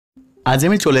আজ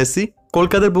আমি চলে এসেছি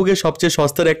কলকাতার বুকে সবচেয়ে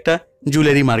সস্তার একটা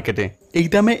জুয়েলারি মার্কেটে। এই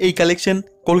দামে এই কালেকশন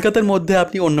কলকাতার মধ্যে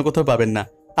আপনি অন্য কোথাও পাবেন না।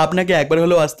 আপনাকে একবার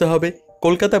হলেও আসতে হবে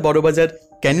কলকাতা বড়বাজার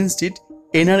ক্যানিং স্ট্রিট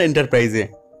এনআর এন্টারপ্রাইজে।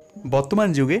 বর্তমান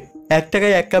যুগে 1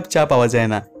 টাকায় 1 কাপ চা পাওয়া যায়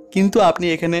না, কিন্তু আপনি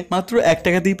এখানে মাত্র 1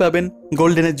 টাকাতেই পাবেন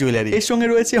গোল্ডেনের জুয়েলারি। এর সঙ্গে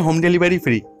রয়েছে হোম ডেলিভারি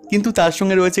ফ্রি, কিন্তু তার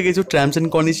সঙ্গে রয়েছে কিছু টার্মস অ্যান্ড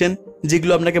কন্ডিশন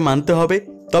যেগুলো আপনাকে মানতে হবে,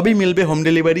 তবেই মিলবে হোম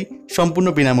ডেলিভারি সম্পূর্ণ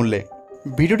বিনামূল্যে।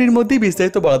 ভিডিওটির মধ্যেই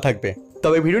বিস্তারিত বলা থাকবে,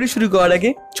 তবে ভিডিওটি শুরু করার আগে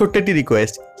ছোট্ট একটি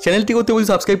রিকোয়েস্ট, চ্যানেলটি অতি অবশ্যই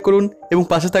সাবস্ক্রাইব করুন এবং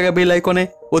পাশে থাকা বেল আইকনে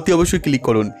অতি অবশ্যই ক্লিক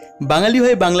করুন। বাঙালি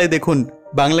হয়ে বাংলায় দেখুন,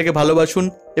 বাংলাকে ভালোবাসুন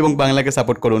এবং বাংলাকে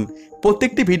সাপোর্ট করুন।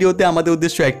 প্রত্যেকটি ভিডিওতে আমাদের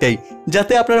উদ্দেশ্য একটাই,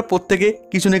 যাতে আপনারা প্রত্যেকে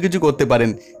কিছু না কিছু করতে পারেন,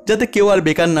 যাতে কেউ আর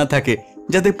বেকার না থাকে,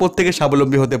 যাতে প্রত্যেকে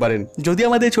স্বাবলম্বী হতে পারেন। যদি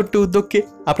আমাদের এই ছোট্ট উদ্যোগকে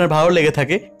আপনার ভালো লেগে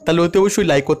থাকে তাহলে অতি অবশ্যই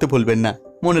লাইক করতে ভুলবেন না।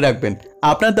 মনে রাখবেন,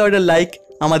 আপনার দেওয়া একটা লাইক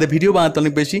আমাদের ভিডিও বানাতে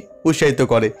অনেক বেশি উৎসাহিত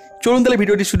করে। চলুন তাহলে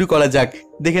ভিডিওটি শুরু করা যাক,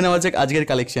 দেখে নেওয়া যাক আজকের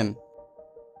কালেকশন।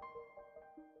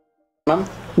 নাম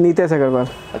নীতেশ আগরওয়াল।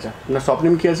 আচ্ছা, আপনার শপ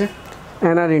নেম কি আছে?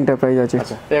 এনআর এন্টারপ্রাইজ আছে।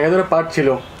 আচ্ছা, এক হাজার পার্ট ছিল,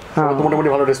 মোটামুটি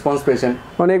ভালো রেসপন্স পেয়েছেন,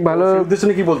 অনেক ভালো। উদ্দেশ্য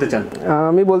কি বলতে চান?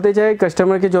 আমি বলতে চাই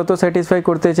কাস্টমারকে যত স্যাটিসফাই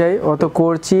করতে চাই অত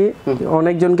করছি,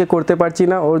 অনেকজনকে করতে পারছি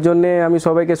না, ওর জন্য আমি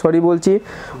সবাইকে সরি বলছি।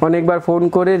 অনেকবার ফোন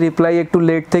করে রিপ্লাই একটু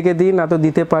লেট থেকে দিই, না তো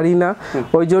দিতে পারি না,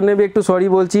 ওই জন্য আমি একটু সরি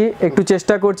বলছি। একটু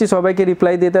চেষ্টা করছি সবাইকে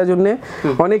রিপ্লাই দেওয়ার জন্য,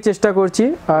 অনেক চেষ্টা করছি।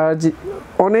 আর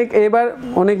অনেক এবার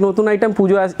অনেক নতুন আইটেম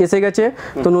পুজো এসে গেছে,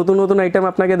 তো নতুন নতুন আইটেম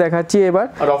আপনাকে দেখাচ্ছি এবার।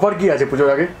 আর অফার কি আছে পুজোর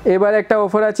আগে? এবার একটা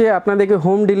অফার আছে আপনাদেরকে,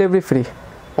 home delivery free.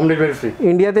 Home delivery free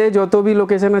ইন্ডিয়াতে যত भी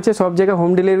লোকেশন আছে সব জায়গায়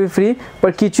হোম ডেলিভারি ফ্রি,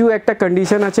 पर কিছু একটা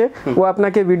কন্ডিশন আছে, ও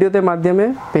আপনাকে ভিডিওতে মাধ্যমে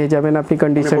পেয়ে যাবেন। আপনি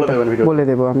কন্ডিশনটা বলে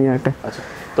দেব আমি একটা। আচ্ছা,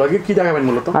 তো আজকে কি দেখাবেন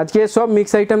মূলত? আজকে সব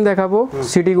মিক্স আইটেম দেখাবো,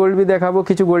 সিটি গোল্ড भी দেখাবো,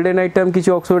 কিছু গোল্ডেন আইটেম, কিছু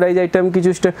অক্সিডাইজ আইটেম, কিছু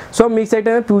সব মিক্স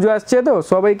আইটেম। পুজো আসছে তো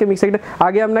সবাইকে মিক্স আইটেম।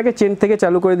 আগে আপনাকে চেন থেকে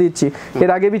চালু করে দিচ্ছি, এর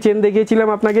আগে भी চেন দেখিয়েছিলাম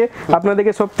আপনাকে,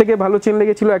 আপনাদেরকে সব থেকে ভালো চেন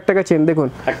লেগেছিল 1 টাকা চেন। দেখুন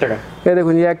 1 টাকা, এই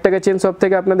দেখুন এই 1 টাকা চেন সব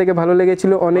থেকে আপনাদেরকে ভালো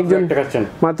লেগেছিল, অনেকজন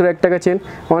মাত্র 1 টাকা চেন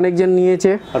অনেকজন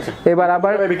নিয়েছে। এবার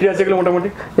আবার বিক্রি আছে এগুলো মোটামুটি?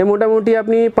 এই মোটামুটি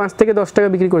আপনি 5 থেকে 10 টাকা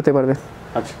বিক্রি করতে পারবেন।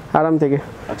 আচ্ছা, আরাম থেকে।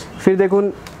 আচ্ছা, ফির দেখুন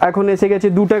এখন এসে গেছে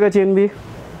 2 টাকা চেন भी,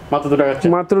 মাত্র 2 টাকা চেন,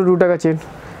 মাত্র 2 টাকা চেন।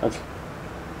 আচ্ছা,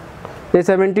 এই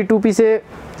 72 পিসে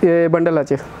বান্ডেল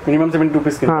আছে, মিনিমাম 72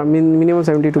 পিস। হ্যাঁ, মিনিমাম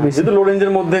 72 পিস। যেটা লো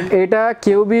রেঞ্জের মধ্যে, এটা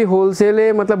কেউ भी হোলসেলে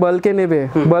मतलब বল্কে নেবে,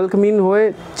 বল্ক মিন হয়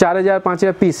 4000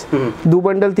 5000 পিস, 2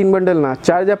 বান্ডেল 3 বান্ডেল না,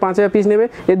 4000 5000 পিস নেবে,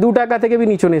 এই 2 টাকা থেকে भी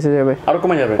নিচে এসে যাবে, আর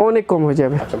কমে যাবে, অনেক কম হয়ে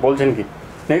যাবে। আচ্ছা, বলছেন কি?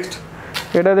 নেক্সট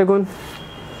এটা দেখুন,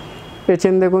 এই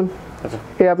চেন দেখুন। আচ্ছা,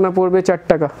 এই আপনার পড়বে 4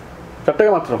 টাকা। 4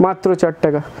 টাকা মাত্র? মাত্র 4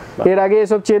 টাকা। এর আগে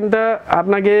এসব চেনটা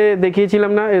আপনাকে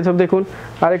দেখিয়েছিলাম না, এসব দেখুন।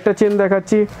 আরেকটা চেন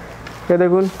দেখাচ্ছি, এ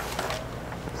দেখুন,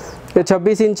 এই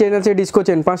 26 ইঞ্চ চেন আছে, ডিস্কো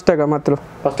চেন, 5 টাকা মাত্র।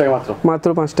 5 টাকা মাত্র? মাত্র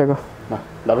 5 টাকা। বাহ,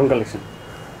 দারুণ কালেকশন।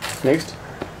 নেক্সট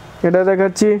এটা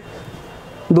দেখাচ্ছি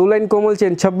 2 লাইন কোমল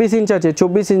চেন, 26 ইঞ্চ আছে,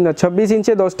 24 ইঞ্চ না, 26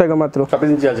 ইঞ্চে 10 টাকা মাত্র। 26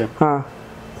 ইঞ্চি আছে? হ্যাঁ।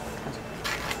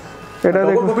 এটা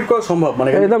দেখুন প্রফিট করা সম্ভব, মানে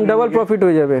একদম ডাবল প্রফিট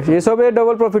হয়ে যাবে, এসবে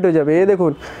ডাবল প্রফিট হয়ে যাবে। এই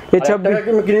দেখুন এই 26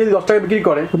 টাকা কিনে যদি 10 টাকা বিক্রি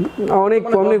করে অনেক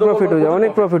প্রফিট হয়ে যাবে,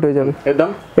 অনেক প্রফিট হয়ে যাবে একদম।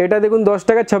 এটা দেখুন 10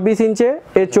 টাকা 26 ইঞ্চে,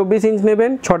 এই 24 ইঞ্চ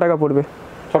নেবেন 6 টাকা পড়বে।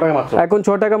 6 টাকা মাত্র? এখন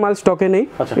 6 টাকা মাল স্টকে নেই,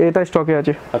 এটা স্টকে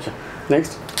আছে। আচ্ছা,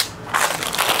 নেক্সট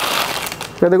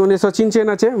এটা দেখুন, এই সচিন চেন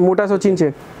আছে, মোটা সচিন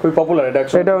চেন, খুব পপুলার।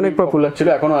 এটা অনেক পপুলার ছিল,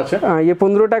 এখনো আছে। হ্যাঁ, এই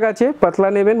 15 টাকা আছে, পাতলা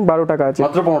নেবেন 12 টাকা আছে।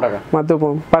 মাত্র 15 টাকা? মাত্র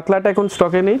 15। পাতলাটা এখন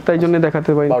স্টকে নেই, তাই জন্য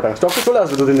দেখাতে পারি। 12 টাকা স্টকে চলে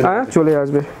আসবে দুদিন। হ্যাঁ, চলে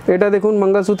আসবে। এটা দেখুন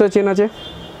মঙ্গলসূত্র চেন আছে,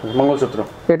 মঙ্গলসূত্র,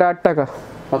 এটা 8 টাকা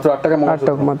মাত্র। 8 টাকা মঙ্গলসূত্র? 8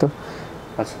 টাকা মাত্র।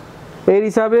 আচ্ছা, এর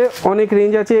হিসাবে অনেক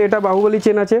রেঞ্জ আছে। এটা বাহুবলী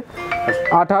চেন আছে,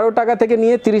 18 টাকা থেকে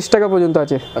নিয়ে 30 টাকা পর্যন্ত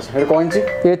আছে। আচ্ছা, এটা কয় ইঞ্চি?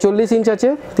 এ 40 ইঞ্চ আছে,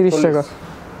 30 টাকা।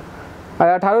 আর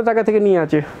 18 টাকা থেকে নিয়ে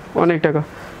আছে, অনেক টাকা।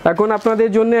 এখন আপনাদের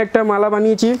জন্য একটা মালা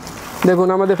বানিয়েছি, দেখুন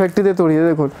আমাদের ফ্যাক্টরিতে তৈরি।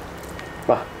 দেখুন,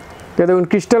 বাহ, দেখুন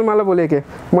ক্রিস্টাল মালা বলে, একে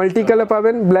মাল্টি কালার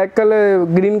পাবেন, black colour,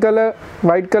 green colour,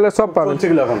 white colour সব পাবেন।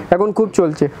 এখন খুব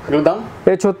চলছে। দাম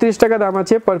এই 36 টাকা দাম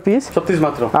আছে পার পিস। 36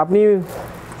 মাত্র? আপনি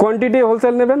কোয়ান্টিটি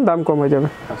হোলসেল নেবেন দাম কম হয়ে যাবে।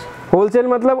 হোলসেল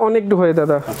মতলব অনেকটু হয়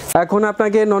দাদা। এখন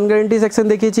আপনাকে নন গ্যারান্টি সেকশন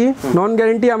দেখিয়েছি। নন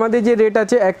গ্যারান্টি আমাদের যে রেট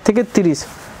আছে 1 থেকে 30,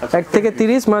 1 থেকে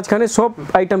 30 মাঝখানে সব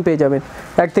আইটেম পেয়ে যাবেন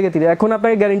 1 থেকে 30। এখন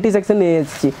আপনাকে গ্যারান্টি সেকশন নিয়ে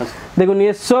এসেছি, দেখুন এই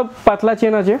সব পাতলা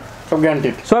চেন আছে, সব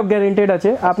গ্যারান্টেড, সব গ্যারান্টেড আছে।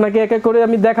 আপনাকে এক এক করে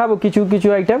আমি দেখাবো কিছু কিছু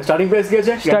আইটেম। স্টার্টিং প্রাইস কি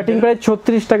আছে? স্টার্টিং প্রাইস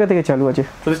 36 টাকা থেকে চালু আছে।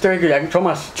 36 টাকা কি 6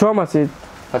 মাস? 6 মাসে।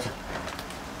 আচ্ছা,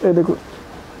 এই দেখুন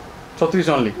 36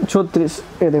 অনলি, 36।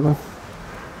 এই দেখুন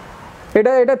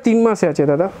এটা 3 মাসে আছে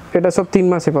দাদা, এটা সব 3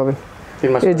 মাসে পাবেন।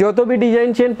 এই যত বি ডিজাইন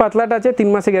চেন পাতলাটা আছে 3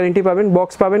 মাসে গ্যারান্টি পাবেন,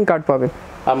 বক্স পাবেন, কার্ড পাবেন।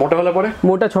 আর মোটা হলে পরে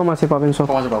মোটা 6 মাসে পাবেন সব।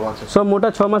 6 মাসে পাবো, আচ্ছা। সব মোটা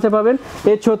 6 মাসে পাবেন।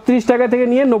 এই 36 টাকা থেকে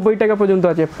নিয়ে 90 টাকা পর্যন্ত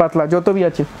আছে পাতলা যত বি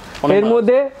আছে।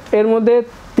 এর মধ্যে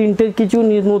তিনটে কিছু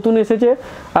নতুন এসেছে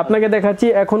আপনাকে দেখাচ্ছি।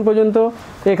 এখন পর্যন্ত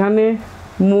এখানে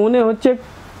মনে হচ্ছে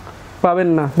পাবেন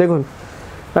না। দেখুন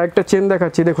একটা চেন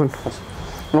দেখাচ্ছি, দেখুন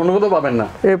অন্য পাবেন না,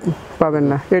 এ পাবেন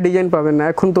না, এ ডিজাইন পাবেন না,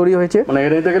 এখন তৈরি হয়েছে। মানে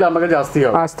এর নিতে গেলে আপনাকে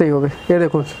আসতেই হবে। এ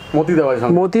দেখুন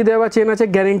মতি দেওয়া চেন আছে,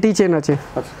 গ্যারেন্টি চেন আছে।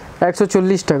 আচ্ছা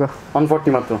 140 টাকা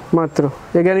 140 মাত্র।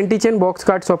 এই গ্যারেন্টি চেন, বক্স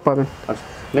কার্ড সব পাবেন। আচ্ছা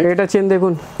এটা চেন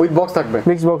দেখুন, উইথ বক্স থাকবে,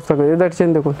 মিক্স বক্স থাকবে। এটার চেন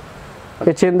দেখুন,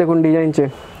 এই চেন দেখুন, ডিজাইন চেন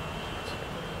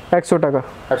 100 টাকা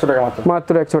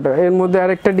মাত্র 100 টাকা। এর মধ্যে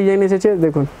আরেকটা ডিজাইন এসেছে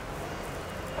দেখুন,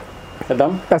 এর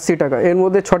দাম 80 টাকা। এর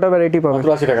মধ্যে 6টা ভ্যারাইটি পাবেন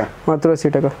মাত্র 80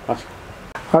 টাকা। আচ্ছা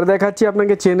আর দেখাচ্ছি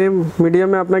আপনাকে চেনে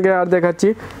মিডিয়ামে, আপনাকে আর দেখাচ্ছি।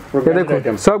 এ দেখুন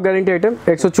সব গ্যারান্টি আইটেম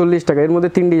 140 টাকা। এর মধ্যে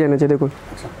 3 ডিজাইন আছে দেখুন,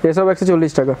 এসব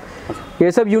 140 টাকা।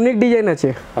 এসব ইউনিক ডিজাইন আছে,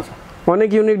 অনেক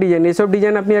ইউনিক ডিজাইন। এসব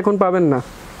ডিজাইন আপনি এখন পাবেন না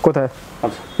কোথায়,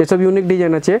 এসব ইউনিক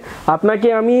ডিজাইন আছে। আপনাকে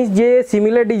আমি যে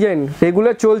সিমিলার ডিজাইন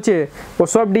রেগুলার চলছে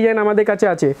ওসব ডিজাইন আমাদের কাছে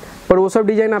আছে, আর ওসব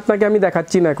ডিজাইন আপনাকে আমি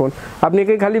দেখাচ্ছি না এখন।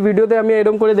 আপনাকে খালি ভিডিওতে আমি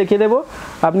এরকম করে দেখিয়ে দেবো,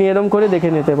 আপনি এরকম করে দেখে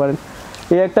নিতে পারেন।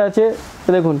 এই একটা আছে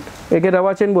দেখুন, একে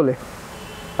রাবা চেন বলে।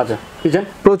 আচ্ছা ডিজাইন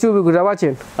প্রচুর বিক্রি রাবা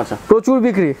চেন, আচ্ছা প্রচুর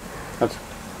বিক্রি। আচ্ছা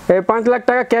এই 5 লাখ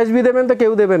টাকা ক্যাশ বি দেবেন তো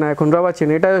কেউ দেবে না এখন রাবা চেন।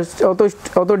 এটা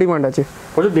অত ডিমান্ড আছে,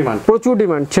 প্রচুর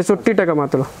ডিমান্ড। 66 টাকা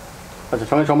মাত্র। আচ্ছা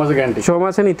সঙ্গে 6 মাসের গ্যারান্টি। 6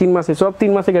 মাসে নেই, 3 মাসে, সব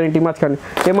 3 মাসে গ্যারান্টি।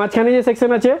 মাঝখানে যে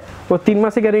সেকশন আছে ও 3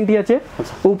 মাসে গ্যারান্টি আছে।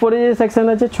 উপরে যে সেকশন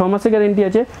আছে 6 মাসে গ্যারান্টি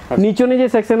আছে। নিচনে যে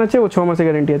সেকশন আছে ও 6 মাসে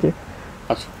গ্যারান্টি আছে।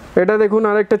 আচ্ছা এটা দেখুন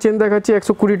আরেকটা চেন দেখাচ্ছি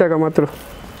 120 টাকা মাত্র।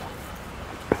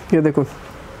 এ দেখুন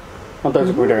মাত্র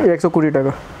 120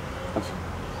 টাকা। আচ্ছা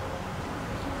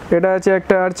এটা আছে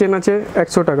একটা আর চেন আছে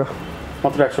 100 টাকা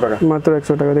মাত্র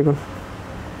 100 টাকা দেখুন।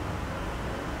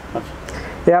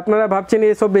 এ আপনারা ভাবছেন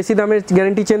এসব বেশি দামের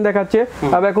গ্যারান্টি চেন দেখাচ্ছে,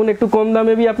 আর এখন একটু কম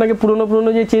দামে বি আপনাকে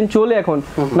পুরনো যে চেন চলে এখন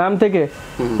নাম থেকে।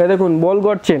 এ দেখুন বল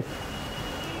গড চেন,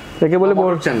 একে বলে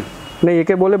বল চেন নেই,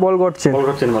 একে বলে বল গড চেন।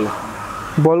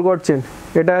 বল গড চেন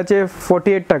এটা আছে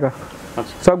 48 টাকা,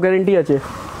 সব গ্যারান্টি আছে।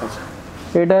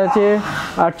 এটা আছে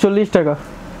 48 টাকা,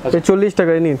 40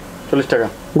 টাকা নিন। 40 টাকা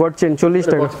গড চেন 40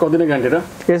 টাকা। কতদিনের গ্যারান্টি এটা?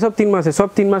 এসব 3 মাসে, সব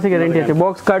 3 মাসে গ্যারান্টি আছে,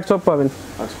 বক্স কার্ড সব পাবেন।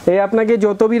 এই আপনাকে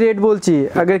যত বি রেট বলছি,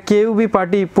 अगर কেউ বি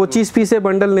পার্টি 25 পিসে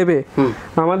বান্ডেল নেবে,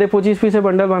 আমাদের 25 পিসে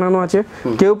বান্ডেল বানানো আছে,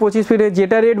 কেউ 25 পিসে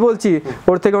যেটা রেট বলছি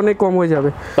ওর থেকে অনেক কম হয়ে যাবে।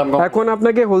 এখন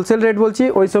আপনাকে হোলসেল রেট বলছি,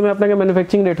 ওই সময় আপনাকে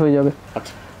ম্যানুফ্যাকচারিং রেট হয়ে যাবে।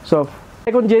 আচ্ছা সব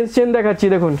এখন জেন্টস চেন দেখাচ্ছি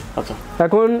দেখুন। আচ্ছা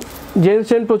এখন জেন্টস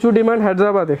চেন প্রচুর ডিমান্ড,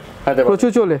 হায়দ্রাবাদে প্রচুর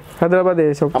চলে, হায়দ্রাবাদে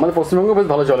এসব। আমাদের পশ্চিমবঙ্গে বেশ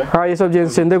ভালো চলে। হ্যাঁ এসব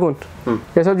জেন্টস চেন দেখুন,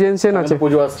 এসব জেন্টস চেন আছে।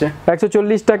 পুজো আসছে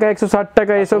 140 টাকা 160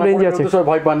 টাকা এসব রেঞ্জ আছে। সবাই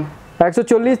ভয় পান।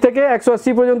 140 থেকে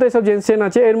 180 পর্যন্ত এসব জেন্টস চেন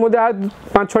আছে। এর মধ্যে আর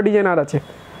 5-6 ডিজাইন আর আছে।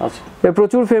 আচ্ছা এর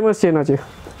প্রচুর ফেমাস চেন আছে,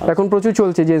 এখন প্রচুর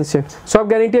চলছে জেন্টস চেন। সব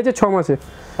গ্যারান্টি আছে 6 মাসে।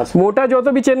 মোটা যত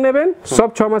বি চেন নেবেন সব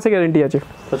 6 মাসে গ্যারান্টি আছে।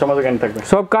 6 মাসের গ্যারান্টি থাকবে,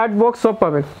 সব কার্ড বক্স সব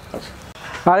পাবেন। আচ্ছা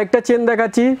আরেকটা চেন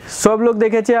দেখাচ্ছি, সব লোক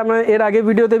দেখেছে, আমরা এর আগে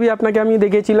ভিডিওতে भी আপনাকে আমি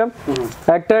দেখিয়েছিলাম।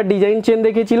 একটা ডিজাইন চেন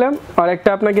দেখিয়েছিলাম, আর একটা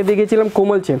আপনাকে দেখিয়েছিলাম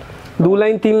কোমল chain. 2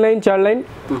 line 3 line 4 line,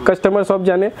 customer সব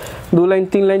জানে 2 লাইন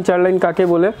 3 লাইন 4 লাইন কাকে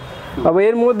বলে। अब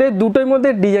এর মধ্যে দুটোর মধ্যে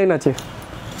ডিজাইন আছে,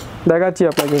 দেখাচ্ছি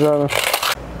আপনাকে।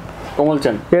 কোমল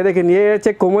চেন ये দেখেন, ये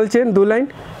আছে কোমল চেন 2 লাইন,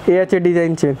 ये আছে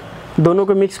ডিজাইন চেন, दोनों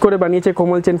को मिक्स করে বানিয়েছে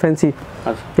কোমল চেন ফ্যান্সি।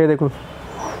 আচ্ছা ये দেখুন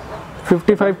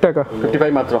 55 টাকা,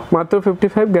 55 মাত্র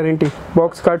 55 গ্যারান্টি,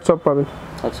 বক্স কার্ড সব পাবেন।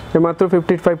 আচ্ছা এ মাত্র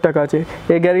 55 টাকা আছে।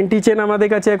 এই গ্যারান্টি চেন আমাদের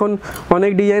কাছে এখন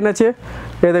অনেক ডিজাইন আছে।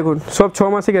 এ দেখুন সব 6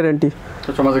 মাসে গ্যারান্টি,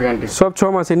 6 মাসের গ্যারান্টি, সব 6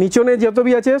 মাসে। নিচনে যত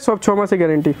বি আছে সব 6 মাসে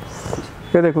গ্যারান্টি।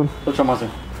 এ দেখুন 6 মাসে,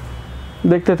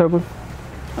 দেখতে থাকুন।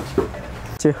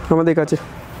 আচ্ছা আমাদের কাছে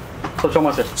সব 6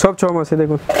 মাসে, সব 6 মাসে।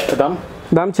 দেখুন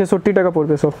দাম 66 টাকা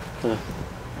পড়বে সব।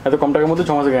 এত কম টাকার মধ্যে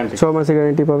 6 মাসের গ্যারান্টি, 6 মাসে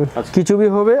গ্যারান্টি পাবেন। কিছু বি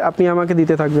হবে আপনি আমাকে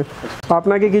দিতে থাকবেন।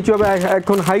 আপনাকে কিছু হবে,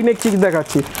 এখন হাই নেক চিক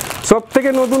দেখাচ্ছি, সব থেকে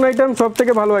নতুন আইটেম, সব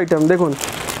থেকে ভালো আইটেম। দেখুন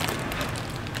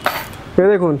এ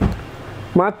দেখুন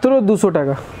মাত্র 200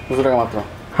 টাকা, 200 টাকা মাত্র।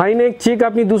 হাই নেক চিক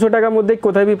আপনি 200 টাকার মধ্যে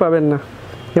কোথায় বি পাবেন না।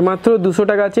 এ মাত্র 200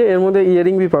 টাকা আছে। এর মধ্যে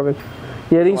ইয়ারিং বি পাবেন,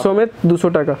 ইয়ারিং সমেত 200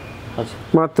 টাকা আচ্ছা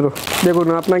মাত্র। দেখুন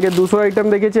আপনাকে 200 আইটেম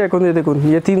দেখেছি, এখন দেখুন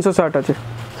ये 360 আছে,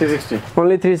 360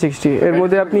 অনলি 360। এর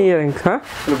মধ্যে আপনি ইয়ারিং, হ্যাঁ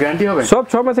গ্যারান্টি হবে, সব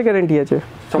 6 মাসে গ্যারান্টি আছে।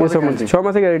 6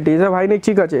 মাসে গ্যারান্টি, সব হাই নেক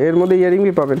চিক আছে। এর মধ্যে ইয়ারিং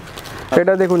বি পাবেন।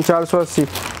 এটা দেখুন 480,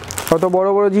 কত বড়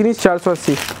বড় জিনিস,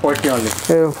 480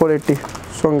 480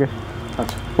 সঙ্গে,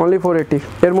 আচ্ছা অনলি 480।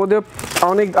 এর মধ্যে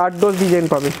অনেক 8-10 ডিজাইন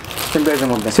পাবেন সেম প্রাইসের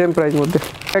মধ্যে, সেম প্রাইস মধ্যে।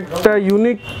 একটা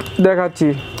ইউনিক দেখাচ্ছি,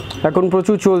 এখন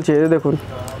প্রচুর চলছে। এই দেখুন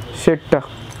সেটটা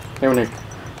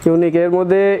ইউনিক, এর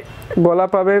মধ্যে গলা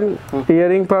পাবেন,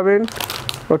 ইয়ারিং পাবেন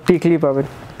ও টিকলি পাবেন।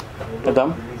 দাম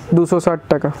 260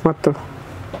 টাকা মাত্র।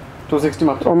 260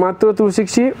 মাত্র? মাত্র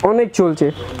 260। অনেক চলছে।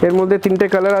 এর মধ্যে 3টে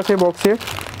কালার আছে বক্সে,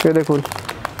 এই দেখুন,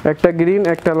 একটা গ্রিন,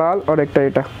 একটা লাল আর একটা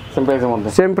এটা। সেম প্রাইসের মধ্যে?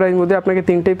 সেম প্রাইস মধ্যে। আপনাকে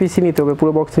 3টে পিসই নিতে হবে,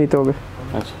 পুরো বক্স নিতে হবে।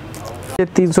 আচ্ছা,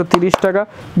 330 টাকা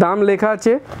দাম লেখা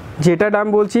আছে, যেটা দাম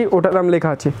বলছি ওটা দাম লেখা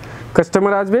আছে,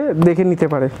 কাস্টমার আসবে দেখে নিতে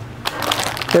পারে।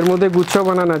 এর মধ্যে গুচ্ছ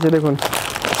বানানো আছে দেখুন,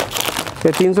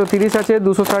 330 আছে,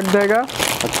 260 জায়গা।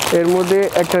 এর মধ্যে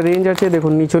একটা রেঞ্জ আছে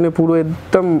দেখুন, নিচনে পুরো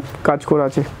একদম কাজ করা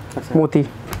আছে,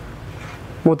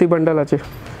 মোতি বান্ডাল আছে।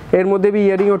 এর মধ্যে भी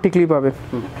ইয়ারিং ও টিকলি পাবেন।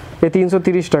 এই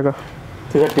 330 টাকা।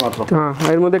 হ্যাঁ,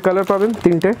 এর মধ্যে কালার পাবেন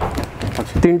 3টে।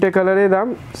 3টে কালারের দাম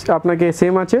আপনাকে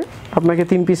সেম আছে, আপনাকে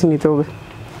 3 পিস নিতে হবে।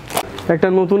 একটা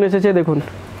নতুন এসেছে দেখুন,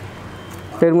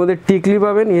 এর মধ্যে টিকলি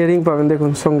পাবেন, ইয়ারিং পাবেন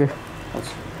দেখুন সঙ্গে।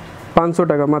 500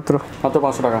 টাকা মাত্র। মাত্র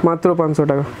 500 টাকা? মাত্র 500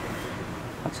 টাকা।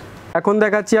 এখন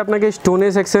দেখাচ্ছি আপনাকে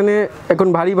স্টোনের সেকশনে। এখন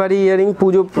ভারী ভারী ইয়ারিং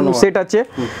পুজো সেট আছে,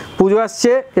 পুজো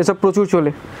আসছে, এসব প্রচুর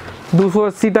চলে।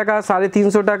 280 টাকা,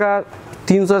 350 টাকা,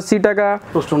 380 টাকা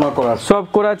সব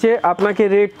করা আছে। আপনাকে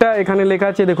রেটটা এখানে লেখা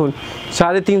আছে দেখুন,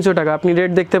 350 টাকা। আপনি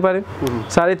রেট দেখতে পারেন,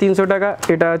 350 টাকা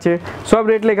এটা আছে। সব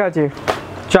রেট লেখা আছে,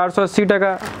 480 টাকা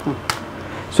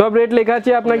সব রেট লেখা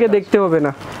আছে, আপনাকে দেখতে হবে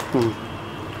না।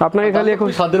 আপনাকে খালি এখন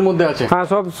সাদের মধ্যে আছে। হ্যাঁ,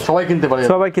 সবাই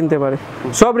কিনতে পারে।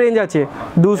 সব রেঞ্জ আছে,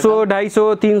 200, 250,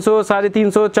 300,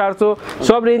 350, 400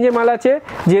 সব রেঞ্জে মাল আছে।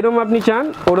 যেরকম আপনি চান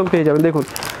ওরকম পেয়ে যাবেন। দেখুন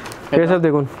এসব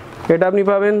দেখুন, এটা আপনি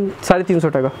পাবেন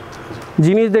 350 টাকা।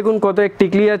 জিনিস দেখুন কত, এক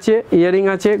টিকলি আছে, ইয়ারিং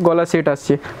আছে, গলা সেট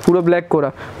আসছে পুরো ব্ল্যাক করা।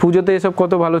 পুজোতে এসব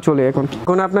কত ভালো চলে।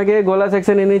 এখন আপনাকে গলা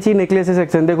সেকশন এনেছি, নেকলেসের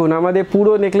সেকশন দেখুন, আমাদের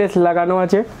পুরো নেকলেস লাগানো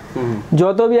আছে।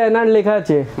 যত বি এনার লেখা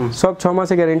আছে সব 6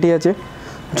 মাসে গ্যারেন্টি আছে।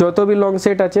 যত বি লং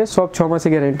সেট আছে সব 6 মাসে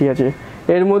গ্যারেন্টি আছে।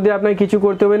 এর মধ্যে আপনাকে কিছু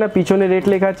করতে হবে না, পিছনে রেট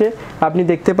লেখা আছে, আপনি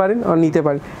দেখতে পারেন আর নিতে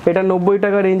পারেন। এটা 90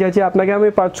 টাকা রেঞ্জ আছে। আপনাকে আমি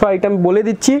 5-6 আইটেম বলে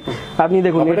দিচ্ছি, আপনি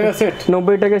দেখুন।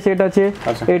 90 টাকা সেট আছে।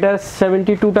 এটা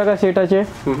 72 টাকা সেট আছে,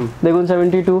 দেখুন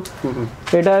 72।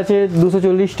 এটা আছে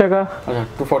 240 টাকা,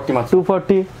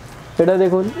 240। এটা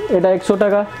দেখুন, এটা 100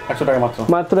 টাকা,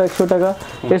 মাত্র 100 টাকা।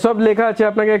 এসব লেখা আছে,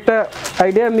 আপনাকে একটা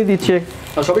আইডিয়া আমি দিচ্ছি।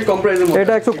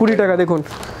 এটা 120 টাকা দেখুন,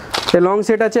 লং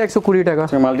সেট আছে 120 টাকা,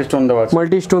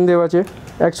 মাল্টি স্টোন দেওয়া আছে,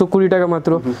 120 টাকা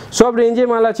মাত্র। সব রেঞ্জে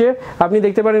মাল আছে, আপনি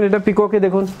দেখতে পারেন। এটা পিককে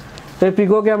দেখুন, এই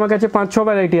পিককে আমার কাছে 5-6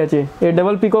 ভ্যারাইটি আছে। এই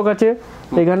ডাবল পিকক আছে,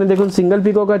 এখানে দেখুন সিঙ্গেল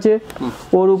পিকক আছে,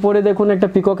 ওর উপরে দেখুন একটা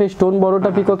পিককে স্টোন, বড়টা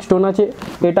পিকক স্টোন আছে।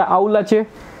 এটা আউল আছে,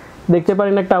 দেখতে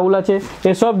পারেন একটা আউল আছে।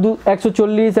 এসব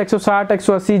 140, 160,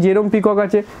 180 যেরকম পিকক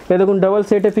আছে। এ দেখুন ডাবল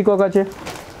সেটে পিকক আছে,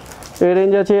 এই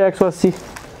রেঞ্জ আছে 180।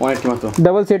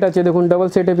 ডাবল সেট আছে দেখুন, ডাবল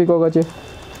সেটে পিকক আছে।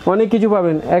 অনেক কিছু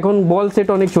পাবেন। এখন বল সেট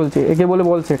অনেক চলছে, একে বলে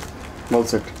বল সেট।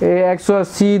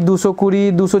 180, 220,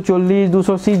 240,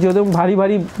 280, যত ভারী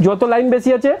ভারী, যত লাইন বেশি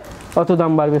আছে অত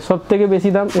দাম বাড়বে। সব থেকে বেশি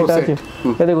দাম এটা আছে,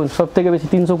 এ দেখুন সব থেকে বেশি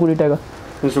 320 টাকা।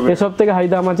 এ সব থেকে হাই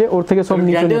দাম আছে, ওর থেকে সব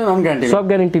নিচে সব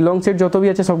গ্যারেন্টি। লং সেট যত বি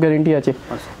আছে সব গ্যারেন্টি আছে।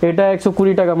 এটা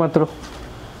 120 টাকা মাত্র,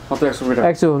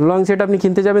 100। লং সেট আপনি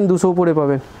কিনতে যাবেন 200 উপরে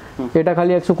পাবেন, এটা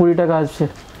খালি 120 টাকা আসছে।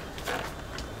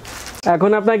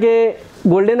 এখন আপনাকে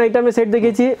গোল্ডেন আইটেমে সেট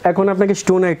দেখেছি, এখন আপনাকে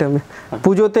স্টোন আইটেমে।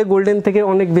 পুজোতে গোল্ডেন থেকে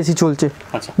অনেক বেশি চলছে,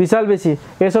 বিশাল বেশি।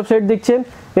 এসব সেট দেখছেন,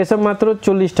 এসব মাত্র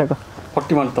 40 টাকা,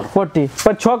 40।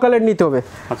 पर 6 কালার নিতে হবে।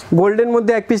 গোল্ডেন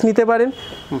মধ্যে 1 পিস নিতে পারেন,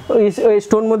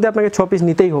 স্টোন মধ্যে আপনাকে 6 পিস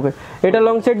নিতেই হবে। এটা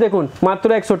লং সেট দেখুন, মাত্র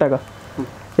 100 টাকা।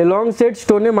 এই লং সেট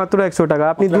স্টোনে মাত্র 100 টাকা।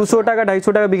 আপনি 200 টাকা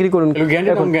 250 টাকা বিক্রি করুন।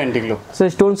 স্যার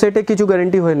স্টোন সেটে কিছু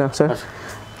গ্যারেন্টি হয় না স্যার।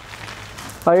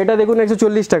 আর এটা দেখুন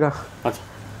 140 টাকা।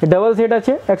 ডাবল সেট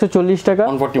আছে 140 টাকা,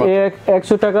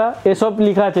 100 টাকা। এসব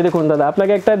লেখা আছে দেখুন দাদা,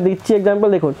 আপনাকে একটা দিচ্ছি এক্সাম্পল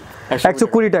দেখুন,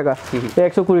 120 টাকা,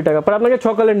 120 টাকা। पर আপনাকে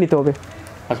 6 কালার নিতে হবে।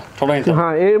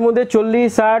 হ্যাঁ, এর মধ্যে 40,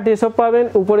 60 এসব পাবেন,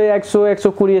 উপরে 100,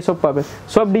 120 এসব পাবেন।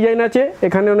 সব ডিজাইন আছে,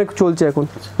 এখানে অনেক চলছে এখন,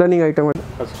 রানিং আইটেম আছে।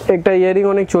 একটা ইয়ারিং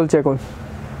অনেক চলছে এখন,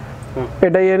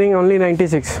 এটা ইয়ারিং অনলি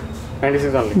 96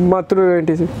 মাত্র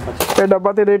 96। এই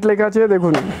ডাব্বাতে রেট লেখা আছে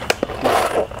দেখুন,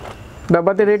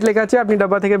 ডাব্বাতে রেট লেখা আছে, আপনি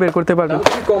ডাব্বা থেকে বের করতে পারবেন।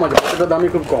 কম আছে, এটা দামই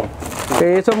খুব কম।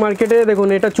 এইসব মার্কেটে দেখুন,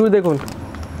 এটা চুর দেখুন,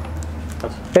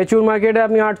 এই চুর মার্কেটে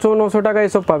আপনি 800, 900 টাকা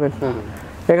এসব পাবেন।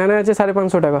 এখানে আছে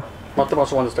 550 টাকা, মাত্র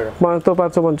 550 টাকা, মাত্র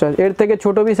 550। এর থেকে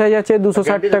ছোট বি সাইজ আছে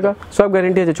 260 টাকা, সব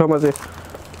গ্যারেন্টি আছে 6 মাসে।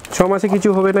 6 মাসে কিছু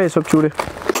হবে না এসব চুরে।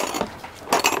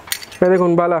 এই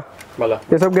দেখুন বালা,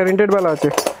 এসব গ্যারেন্টেড বালা আছে,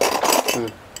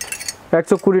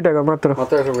 120 টাকা মাত্র,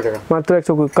 মাত্র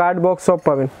 120। কার্ড বক্স সব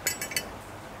পাবেন,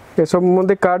 এসব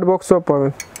মধ্যে কার্ড বক্স সব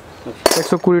পাবেন,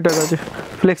 120 টাকা আছে।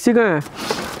 ফ্লেক্সি কাঁ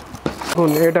দেখুন,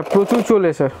 এটা প্রচুর চলে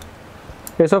স্যার।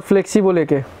 এসব ফ্লেক্সি বলে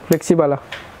কে, ফ্লেক্সি বালা।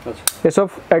 এসব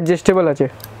অ্যাডজাস্টেবল আছে,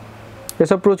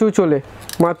 এসব প্রচুর চলে,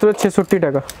 মাত্র 66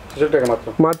 টাকা।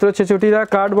 মাত্র 66 টাকা।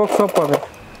 কার্ড বক্স সব পাবেন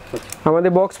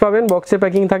আমাদের, বক্স পাবেন, বক্সে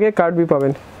প্যাকিং থাকে, কার্ড বি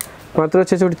পাবেন মাত্র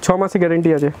 66। 6 মাসে গ্যারেন্টি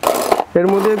আছে। এর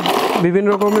মধ্যে বিভিন্ন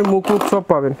রকমের মুখ সব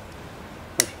পাবেন।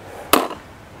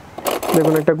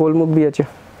 দেখুন একটা গোলমুখ বি আছে,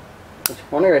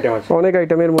 অনেক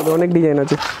আইটেমের মধ্যে অনেক ডিজাইন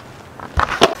আছে।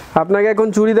 আপনাকে এখন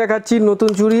চুড়ি দেখাচ্ছি, নতুন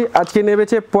চুড়ি আজকে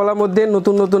নেমেছে পলার মধ্যে,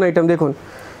 নতুন নতুন আইটেম। দেখুন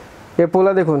এ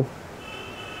পোলা, দেখুন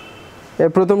এর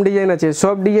প্রথম ডিজাইন আছে।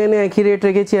 সব ডিজাইনে একই রেট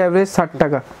রেখেছি, অ্যাভারেজ 60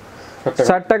 টাকা।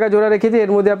 60 টাকা জোড়া রেখেছি।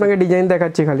 এর মধ্যে আপনাকে ডিজাইন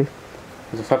দেখাচ্ছি খালি,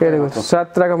 দেখুন 7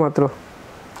 টাকা মাত্র।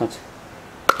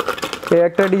 এই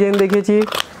একটা ডিজাইন দেখিয়েছি।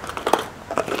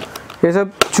 এসব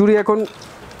চুড়ি এখন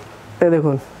এ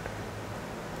দেখুন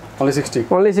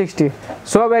অনলি 60।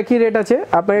 সব একই রেট আছে,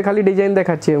 আপনাকে খালি ডিজাইন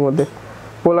দেখাচ্ছি এর মধ্যে,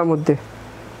 পোলার মধ্যে।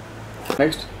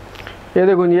 নেক্সট এ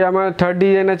দেখুন, ये আমার থার্ড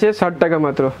ডিজাইন আছে 60 টাকা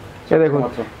মাত্র। এ দেখুন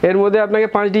এর মধ্যে আপনাকে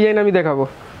 5 ডিজাইন আমি দেখাবো।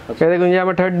 এ দেখুন, ये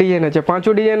আমার থার্ড ডিজাইন আছে,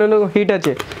 5ও ডিজাইন হলো হিট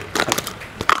আছে,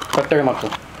 60 টাকা মাত্র।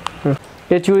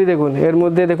 এই চুড়ি দেখুন, এর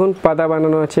মধ্যে দেখুন পাতা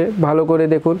বানানো আছে, ভালো করে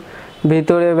দেখুন,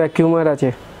 ভিতরে ভ্যাকুয়ামার আছে।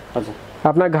 আচ্ছা,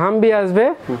 আপনার ঘাম भी আসবে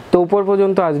তো উপর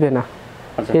পর্যন্ত আসবে না।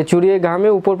 এই চুড়ি ঘামে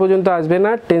উপর পর্যন্ত আসবে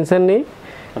না, টেনশন নেই।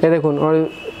 এ দেখুন, আর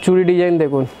চুড়ি ডিজাইন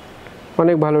দেখুন,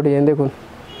 অনেক ভালো ডিজাইন দেখুন,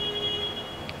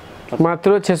 মাত্র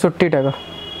 66 টাকা।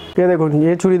 এ দেখুন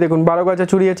এই চুড়ি দেখুন, 12 গাছা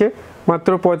চুড়ি আছে, মাত্র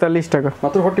 45 টাকা।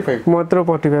 মাত্র 45? মাত্র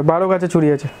 45। 12 গাছা চুড়ি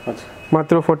আছে, আচ্ছা,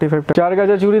 মাত্র 45 টাকা। 4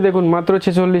 গাছা চুড়ি দেখুন, মাত্র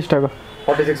 46 টাকা।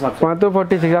 46 মাত্র? মাত্র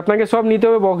 46। আপনাকে সব নিতে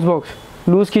হবে বক্স বক্স,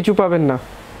 লুজ কিছু পাবেন না,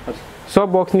 সব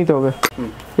বক্স নিতে হবে।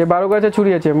 এই 12 গাছা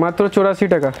চুড়ি আছে, মাত্র 84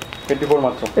 টাকা। 84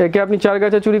 মাত্র। একে আপনি 4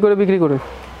 গাছা চুড়ি করে বিক্রি করুন,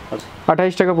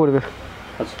 28 টাকা পড়বে।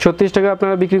 36 টাকা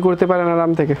আপনারা বিক্রি করতে পারেন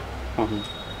আরাম থেকে।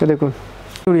 এ দেখুন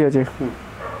চুড়ি আছে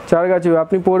 4 গাছা,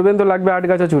 আপনি পড়বেন তো লাগবে 8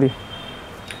 গাছা চুড়ি,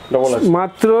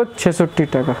 মাত্র 66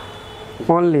 টাকা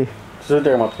অনলি। 66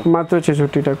 টাকা মাত্র? মাত্র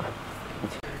 66 টাকা।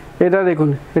 এটা দেখুন,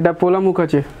 এটা পোলা মুখ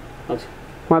আছে,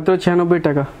 মাত্র 96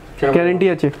 টাকা। গ্যারেন্টি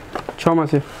আছে 6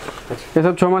 মাসে।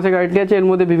 এসব 6 মাসে গ্যারেন্টি আছে, এর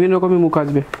মধ্যে বিভিন্ন রকমের মুখ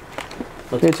আসবে।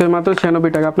 এসব মাত্র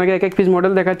 96 টাকা। আপনাকে এক এক পিস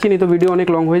মডেল দেখাচ্ছি, নি তো ভিডিও অনেক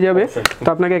লং হয়ে যাবে, তো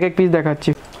আপনাকে এক এক পিস দেখাচ্ছি।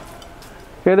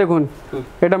 এ দেখুন,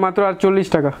 এটা মাত্র 48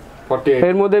 টাকা।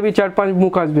 এর মধ্যে भी 4-5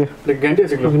 মুখ আসবে। গ্যারান্টি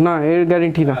আছে না, এর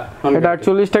গ্যারেন্টি না। এটা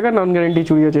 48 টাকা, নন গ্যারেন্টি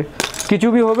চুড়ি আছে। কিছু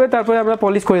भी হবে তারপরে আমরা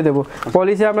পলিশ করে দেবো।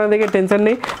 পলিশে আপনাদেরকে টেনশন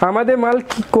নেই, আমাদের মাল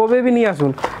কবে भी নিয়ে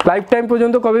আসুন, লাইফ টাইম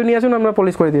পর্যন্ত কবে নিয়ে আসুন, আমরা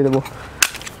পলিশ করে দিয়ে দেবো।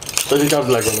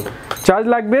 চার্জ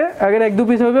লাগবে, अगर 1-2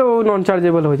 পিস হবে ও নন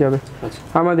চার্জেবল হয়ে যাবে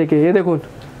আমাদেরকে। এ দেখুন,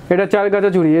 এটা 4 গাছা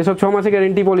চুড়ি, এসব 6 মাসে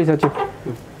গ্যারেন্টি পলিশ আছে।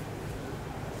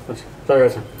 আচ্ছা, 4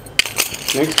 গাছা।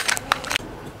 নেক্সট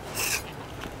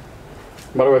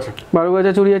 12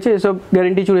 গাছা চুড়ি আছে, এসব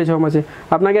গ্যারেন্টি চুড়ি 6 মাসে।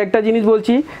 আপনাকে একটা জিনিস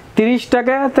বলছি, 30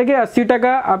 টাকা থেকে 80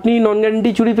 টাকা আপনি নন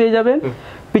গ্যারেন্টি চুড়ি পেয়ে যাবেন।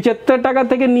 75 টাকা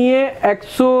থেকে নিয়ে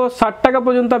 160 টাকা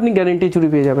পর্যন্ত আপনি গ্যারেন্টি চুড়ি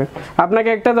পেয়ে যাবেন। আপনাকে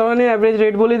একটা ধরনের অ্যাভারেজ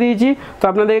রেট বলে দিয়েছি, তো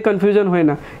আপনাদেরকে কনফিউশন হয়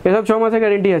না। এসব 6 মাসে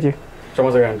গ্যারেন্টি আছে, 6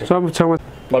 মাসে গ্যারেন্টি, সব 6 মাস।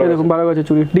 দেখুন 12 গাছা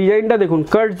চুড়ি, ডিজাইনটা দেখুন,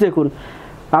 কাটস দেখুন।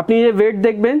 আপনি যে ওয়েট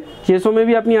দেখবেন, যে সময়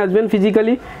भी আপনি আসবেন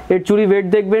ফিজিক্যালি, এর চুড়ি ওয়েট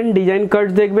দেখবেন, ডিজাইন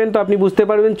কাটস দেখবেন, তো আপনি বুঝতে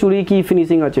পারবেন চুড়ি কি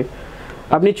ফিনিশিং আছে।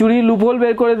 আপনি চুড়ি লুপহোল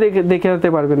বের করে দেখে যেতে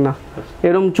পারবেন না,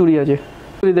 এরকম চুড়ি আছে।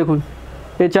 চুড়ি দেখুন,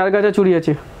 এই 4 গাছা চুড়ি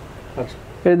আছে।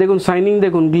 এই দেখুন শাইনিং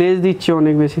দেখুন, গ্লেজ দিচ্ছে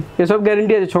অনেক বেশি। এসব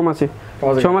গ্যারেন্টি আছে 6 মাসে।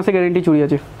 6 মাসে গ্যারেন্টি চুড়ি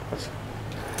আছে।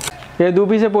 এই 2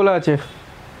 পিসে পোলা আছে,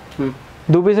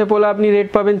 2 পিসে পোলা আপনি রেট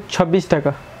পাবেন 26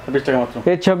 টাকা। 26 টাকা মাত্র?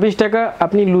 এই 26 টাকা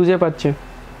আপনি লুজে পাচ্ছেন।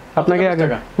 আপনাকে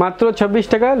মাত্র 26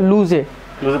 টাকা লুজে।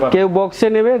 কেউ বক্সে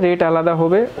নেবে রেট আলাদা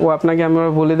হবে, ও আপনাকে আমরা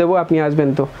বলে দেবো, আপনি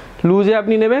আসবেন তো। লুজে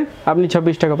আপনি নেবেন, আপনি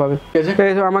 26 টাকা পাবেন।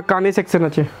 আমার কানে সেকশন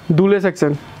আছে, দুলে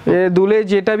সেকশন। এ দুলে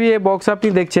যেটা भी বক্স আপনি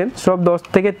দেখছেন সব 10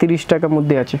 থেকে 30 টাকার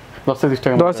মধ্যে আছে। 10 থেকে 30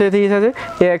 টাকা? 10 থেকে 30 আছে।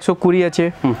 এ 120 আছে।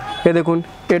 এ দেখুন,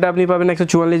 এটা আপনি পাবেন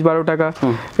 144 12 টাকা।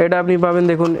 এটা আপনি পাবেন,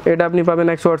 দেখুন এটা আপনি পাবেন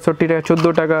 168 টাকা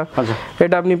 14 টাকা।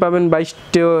 এটা আপনি পাবেন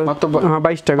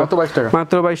 22 টাকা,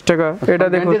 মাত্র 22 টাকা। এটা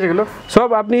দেখুন, সব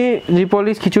আপনি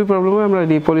রিপলিশ, কিছু প্রবলেম হবে আমরা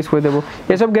রিপলিশ করে দেবো।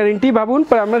 এসব গ্যারেন্টি ভাবুন,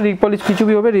 पर আমরা রিপলিশ কিছু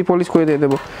भी হবে রিপলিশ করে দিয়ে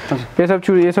দেবো। এসব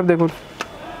চুড়ি, এসব দেখুন।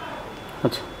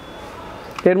 আচ্ছা,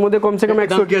 এর মধ্যে কমসে কম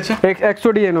 100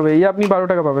 ডিজাইন হবে। ये আপনি 12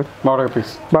 টাকা পাবেন। 12 টাকা পিস?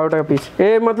 12 টাকা পিস। এ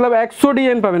मतलब 100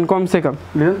 ডিজাইন পাবেন কমসে কম।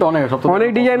 ডিজাইন তো অনেক, অনেক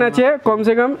ডিজাইন আছে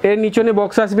কমসে কম। এর নিচনে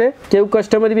বক্স আসবে, কেউ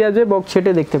কাস্টমার भी আসবে বক্স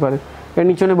ছেটে দেখতে পারে। এর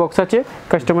নিচনে বক্স আছে,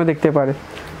 কাস্টমার দেখতে পারে।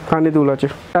 কানে দুল আছে।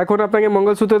 এখন আপনাকে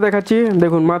মঙ্গলসূত্র দেখাচ্ছি,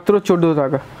 দেখুন মাত্র 14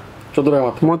 টাকা। 14 টাকা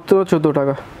মাত্র? মাত্র 14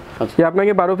 টাকা। আচ্ছা,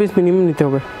 আপনাকে 12 পিস মিনিমাম নিতে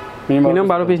হবে, মিনিমাম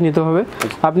 12 পিস নিতে হবে।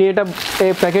 আপনি এটা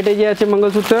এই প্যাকেটে যে আছে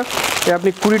মঙ্গলসূত্র, এ আপনি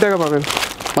 20 টাকা পাবেন।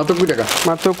 মাত্র 20 টাকা?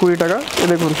 মাত্র 20 টাকা। এ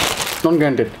দেখুন, নন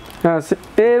গ্যারান্টেড? হ্যাঁ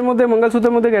এর মধ্যে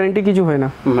মঙ্গলসূত্রের মধ্যে গ্যারান্টি কিছু হয় না,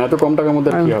 এত কম টাকার মধ্যে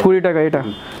 20 টাকা। এটা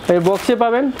এই বক্সে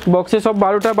পাবেন, বক্সে সব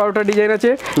 12টা ডিজাইন আছে।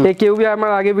 এই কেউ বি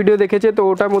আমার আগে ভিডিও দেখেছে তো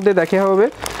ওটার মধ্যে দেখে হবে।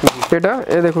 এটা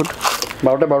এ দেখুন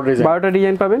 12টা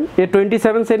ডিজাইন পাবেন। এ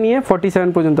 27 সে নিয়ে 47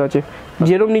 পর্যন্ত আছে।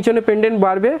 যেরকম নিচনে পেন্ডেন্ট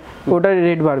বাড়বে ওটার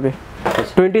রেট বাড়বে,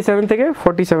 27 থেকে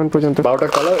 47 পর্যন্ত। 12টা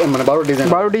কালার মানে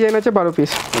 12 ডিজাইন আছে, 12 পিস।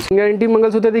 গ্যারান্টি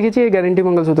মঙ্গলসূত্র দেখেছি, এই গ্যারান্টি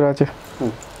মঙ্গলসূত্র আছে।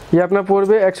 ये আপনার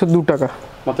পড়বে 102 টাকা,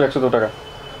 মাত্র 102 টাকা।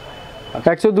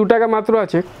 102 টাকা মাত্র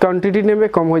আছে, কোয়ান্টিটি নেবে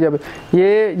কম হয়ে যাবে।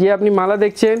 ये আপনি মালা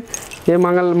দেখছেন, ये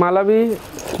মালা भी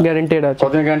গ্যারান্টেড আছে।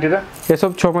 কতদিন গ্যারান্টি এটা? ये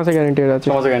सब 6 মাসে গ্যারান্টেড আছে।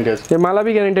 6 মাসে গ্যারান্টি আছে। ये মালা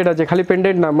भी গ্যারান্টেড আছে, খালি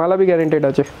পেন্ডেন্ট না, মালা भी গ্যারান্টেড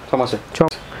আছে 6 মাসে।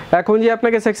 এখন যে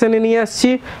আপনাকে সেকশনে নিয়ে আসছি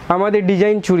আমাদের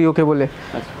ডিজাইন চুড়ি ওকে বলে।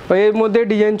 এর মধ্যে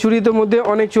ডিজাইন চুড়ির মধ্যে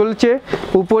অনেক চলছে,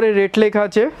 উপরে রেট লেখা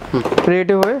আছে,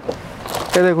 রেটে হয়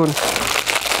এ দেখুন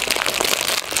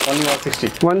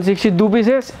 160 দু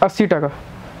পিসে 80 টাকা।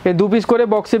 এই 2 পিস করে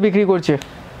বক্সে বিক্রি করছে,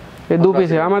 এই 2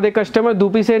 পিসে আমাদের কাস্টমার 2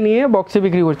 পিসে নিয়ে বক্সে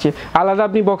বিক্রি করছে। আলাদা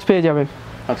আপনি বক্স পেয়ে যাবেন,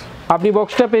 আপনি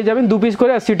বক্সটা পেয়ে যাবেন 2 পিস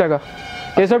করে 80 টাকা।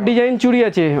 এসব ডিজাইন চুড়ি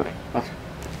আছে,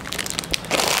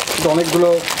 অনেকগুলো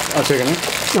আছে এখানে,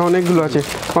 অনেকগুলো আছে,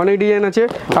 অনেক ডিজাইন আছে।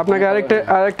 আপনাকে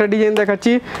আরেকটা ডিজাইন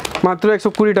দেখাচ্ছি, মাত্র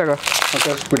 120 টাকা।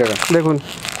 120 টাকা দেখুন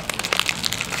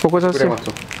ফোকাস আসছে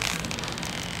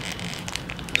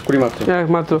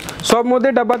মাত্র। সব মধ্যে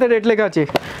ডাব্বাতে রেট লেখা আছে,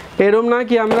 এরম না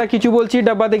কি আমরা কিছু বলছি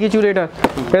ডাব্বাতে কিছু রেট আছে।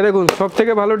 দেখুন সব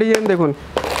থেকে ভালো ডিজাইন দেখুন,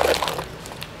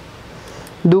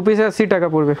 2 পিসে 80 টাকা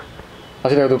পড়বে।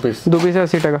 80 টাকা 2 পিসে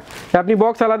 80 টাকা। আপনি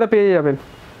বক্স আলাদা পেয়ে যাবেন।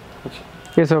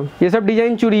 এসব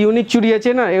ডিজাইন চুড়ি, ইউনিক চুড়ি আছে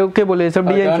না, ওকে বলে এসব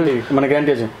ডিজাইন চুড়ি, মানে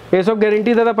গ্যারান্টি আছে। এসব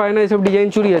গ্যারান্টি দাদা পায় না, এসব ডিজাইন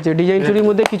চুড়ি আছে। ডিজাইন চুড়ির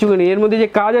মধ্যে কিছু নেই, এর মধ্যে যে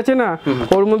কাজ আছে না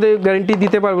ওর মধ্যে গ্যারান্টি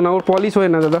দিতে পারবো না, ওর পলিশ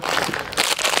হয় না দাদা।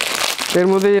 এর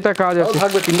মধ্যে যেটা কাজ আছে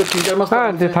থাকবে 3-4 মাস,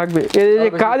 হ্যাঁ থাকবে। এর যে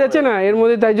কাজ আছে না এর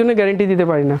মধ্যে, তাই জন্য গ্যারান্টি দিতে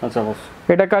পারি না। আচ্ছা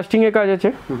এটা কাস্টিং এর কাজ আছে।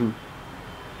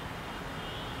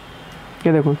 এ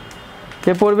দেখুন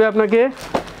এ পড়বে আপনাকে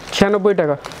 96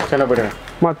 টাকা। 96 টাকা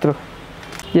মাত্র।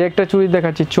 এই একটা চুড়ি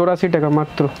দেখাচ্ছি 84 টাকা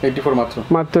মাত্র। 84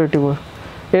 মাত্র 84।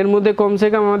 এর মধ্যে কমসে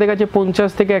কম আমাদের কাছে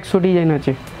 50 থেকে 100 ডিজাইন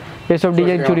আছে এসব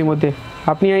ডিজাইন চুড়ির মধ্যে।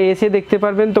 আপনি এসে দেখতে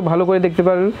পারবেন তো ভালো করে দেখতে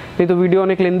পারবেন, কিন্তু ভিডিও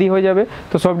অনেক লেন্দি হয়ে যাবে,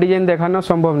 তো সব ডিজাইন দেখানো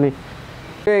সম্ভব নেই।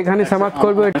 এখানে সমাপ্ত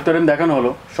করবো। দেখানো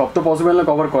হলো, সব তো পসিবল না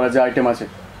কভার করা, যে আইটেম আছে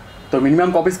তো মিনিমাম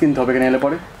কপিস কিনতে হবে এখানে এলে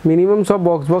পরে। মিনিমাম সব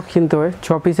বক্স কিনতে হয়,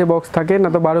 6 পিসে বক্স থাকে না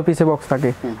তো 12 পিসে বক্স থাকে।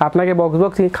 আপনাকে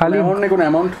বক্স খালি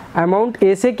অ্যামাউন্ট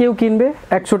এসে কেউ কিনবে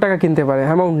 100 টাকা কিনতে পারে,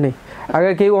 অ্যামাউন্ট নেই।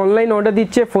 अगर কেউ অনলাইন অর্ডার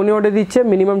দিচ্ছে, ফোনে অর্ডার দিচ্ছে,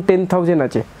 মিনিমাম 10,000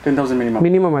 আছে, 10,000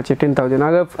 মিনিমাম আছে 10,000।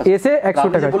 अगर এসে 100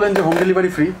 টাকা। বলেন যে home delivery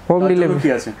free, home delivery কি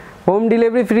আছে? হোম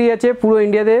ডেলিভারি ফ্রি আছে পুরো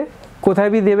ইন্ডিয়াতে, কোথায়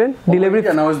भी দেবেন ডিলিভারি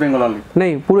না, ওয়েস্ট বেঙ্গল অনলি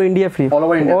नहीं, पूरा India free,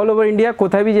 all over India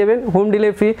কোথায় भी যাবেন হোম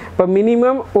ডেলিভারি ফ্রি। বা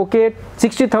মিনিমাম ওকে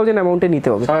 60,000 অ্যামাউন্টে নিতে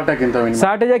হবে,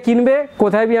 60,000 কিনবে,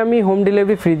 কোথায় भी আমি হোম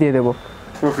ডেলিভারি ফ্রি দিয়ে দেবো,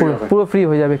 পুরো ফ্রি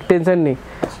হয়ে যাবে, টেনশন নেই।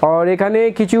 আর এখানে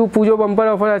কিছু পুজো বাম্পার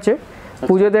অফার আছে।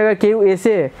 পুজোতে अगर কেউ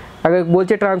এসে अगर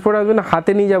বলছে ট্রান্সপোর্ট আসবে না,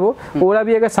 হাতে নিয়ে যাবো, ওরা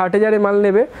भी अगर 60,000 মাল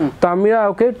নেবে তো আমরা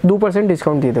ওকে 2%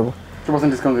 ডিসকাউন্ট দিয়ে দেবো, 2%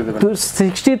 ডিসকাউন্ট দিয়ে দেবেন। তো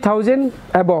 60,000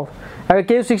 অ্যাবভ। अगर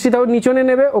কেউ 60,000 নিচনে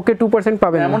নেবে ওকে 2%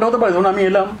 পাবেন। এমনটা হতে পারে, ধরুন আমি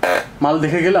এলাম, মাল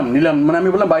দেখে গেলাম, নিলাম, মানে আমি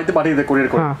বললাম বাড়িতে পাঠিয়ে দে, কোরিয়ার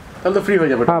করে, তাহলে তো ফ্রি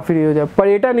হয়ে যাবে। হ্যাঁ ফ্রি হয়ে যাবে, पर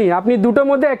এটা নেই, আপনি দুটোর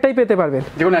মধ্যে একটাই পেতে পারবেন,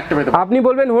 যেকোনো একটা পেতে পারবেন। আপনি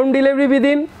বলবেন হোম ডেলিভারি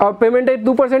বিদিন আর পেমেন্টে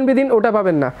 2% বিদিন, ওটা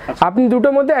পাবেন না। আপনি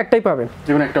দুটোর মধ্যে একটাই পাবেন,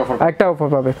 যেকোনো একটা অফার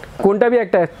পাবেন, কোনটা भी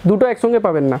একটা, দুটো একসঙ্গে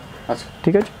পাবেন না। আচ্ছা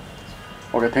ঠিক আছে,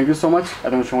 ওকে, থ্যাংক ইউ সো মাচ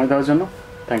এত সময় দেওয়ার জন্য।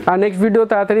 আর নেক্সট ভিডিও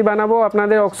তাড়াতাড়ি বানাবো।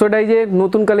 আপনাদের অক্সিডাইজের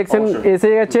নতুন কালেকশন এসে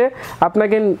গেছে,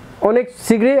 আপনাকে অনেক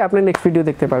শীঘ্রই আপনি নেক্সট ভিডিও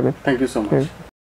দেখতে পারবেন। Thank you so much.